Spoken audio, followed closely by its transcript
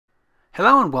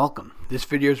Hello and welcome. This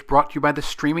video is brought to you by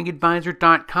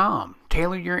thestreamingadvisor.com.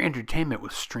 Tailor your entertainment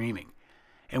with streaming.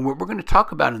 And what we're going to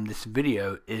talk about in this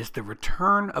video is the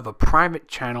return of a private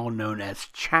channel known as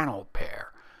Channel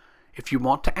PEAR. If you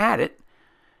want to add it,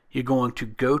 you're going to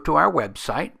go to our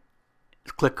website,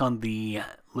 click on the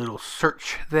little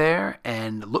search there,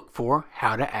 and look for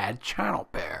how to add Channel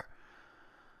PEAR.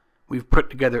 We've put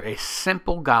together a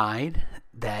simple guide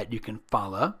that you can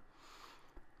follow.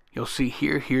 You'll see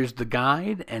here's the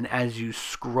guide, and as you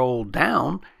scroll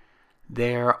down,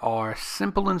 there are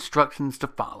simple instructions to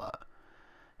follow.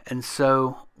 And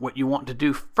so what you want to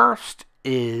do first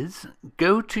is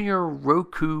go to your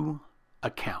Roku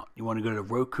account. You want to go to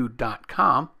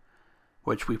Roku.com,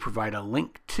 which we provide a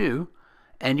link to,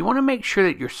 and you want to make sure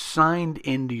that you're signed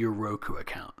into your Roku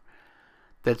account.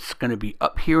 That's going to be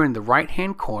up here in the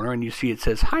right-hand corner, and you see it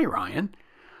says, "Hi, Ryan."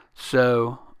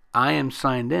 So I am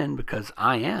signed in because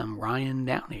I am Ryan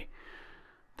Downey,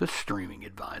 the streaming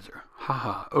advisor.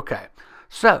 Haha. Okay.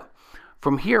 So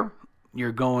from here,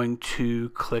 you're going to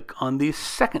click on the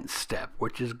second step,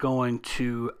 which is going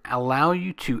to allow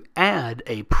you to add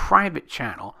a private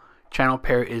channel. Channel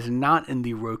PEAR is not in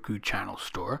the Roku channel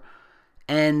store,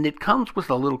 and it comes with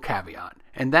a little caveat,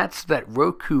 and that's that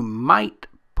Roku might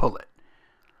pull it.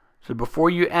 So before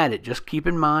you add it, just keep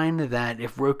in mind that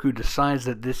if Roku decides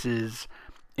that this is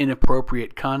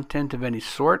inappropriate content of any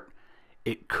sort,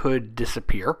 it could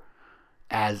disappear,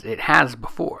 as it has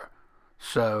before.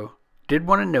 So did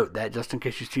want to note that just in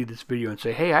case you see this video and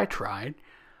say, "Hey, I tried,"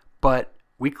 but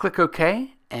we click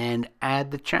OK and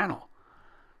add the channel.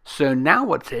 So now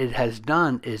what it has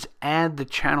done is add the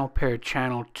Channel PEAR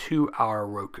channel to our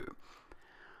Roku.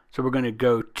 So we're going to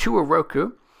go to a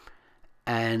Roku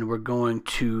and we're going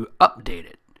to update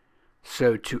it.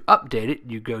 So to update it,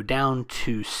 you go down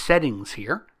to Settings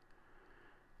here,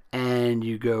 and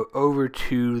you go over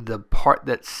to the part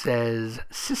that says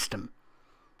System.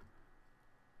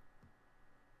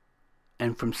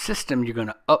 And from System, you're going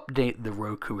to update the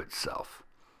Roku itself.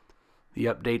 The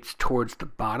update's towards the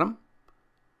bottom.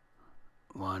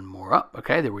 One more up.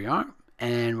 Okay, there we are.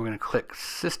 And we're going to click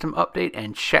System Update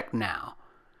and check now.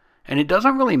 And it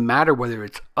doesn't really matter whether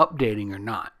it's updating or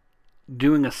not.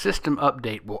 Doing a system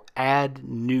update will add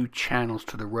new channels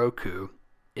to the Roku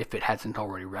if it hasn't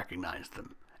already recognized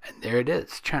them. And there it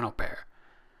is, Channel PEAR.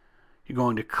 You're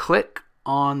going to click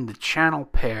on the Channel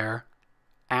PEAR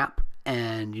app,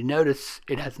 and you notice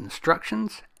it has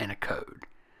instructions and a code.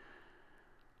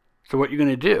 So what you're going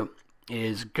to do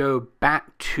is go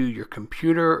back to your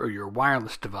computer or your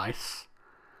wireless device,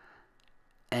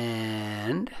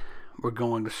 and we're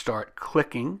going to start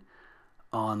clicking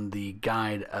on the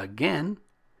guide again.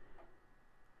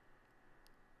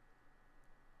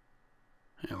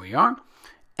 There we are.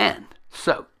 And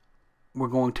so we're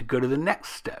going to go to the next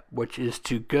step, which is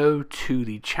to go to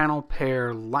the Channel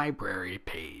PEAR library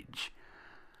page.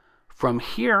 From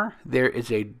here, there is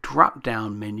a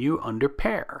drop-down menu under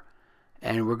PEAR,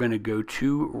 and we're going to go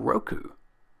to Roku.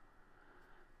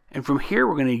 And from here,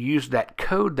 we're going to use that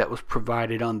code that was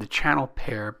provided on the Channel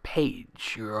PEAR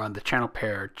page, or on the Channel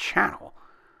PEAR channel.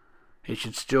 It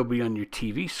should still be on your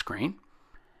TV screen.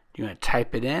 You're going to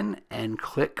type it in and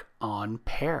click on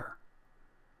PEAR.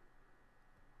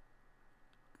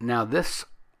 Now this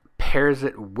pairs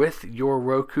it with your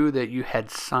Roku that you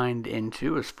had signed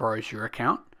into as far as your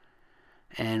account.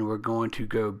 And we're going to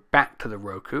go back to the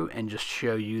Roku and just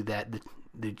show you that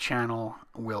the channel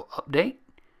will update.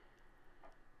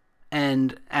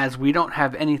 And as we don't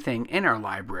have anything in our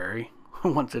library,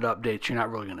 once it updates, you're not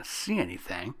really going to see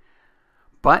anything.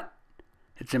 But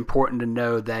it's important to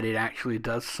know that it actually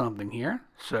does something here.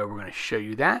 So we're going to show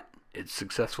you that. It's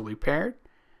successfully paired.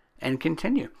 And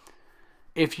continue.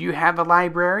 If you have a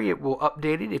library, it will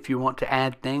update it. If you want to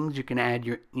add things, you can add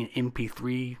your your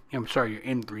M3U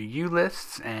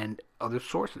lists and other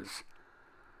sources.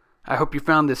 I hope you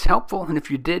found this helpful, and if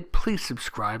you did, please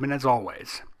subscribe. And as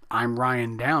always, I'm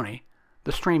Ryan Downey,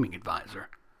 the streaming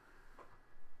advisor.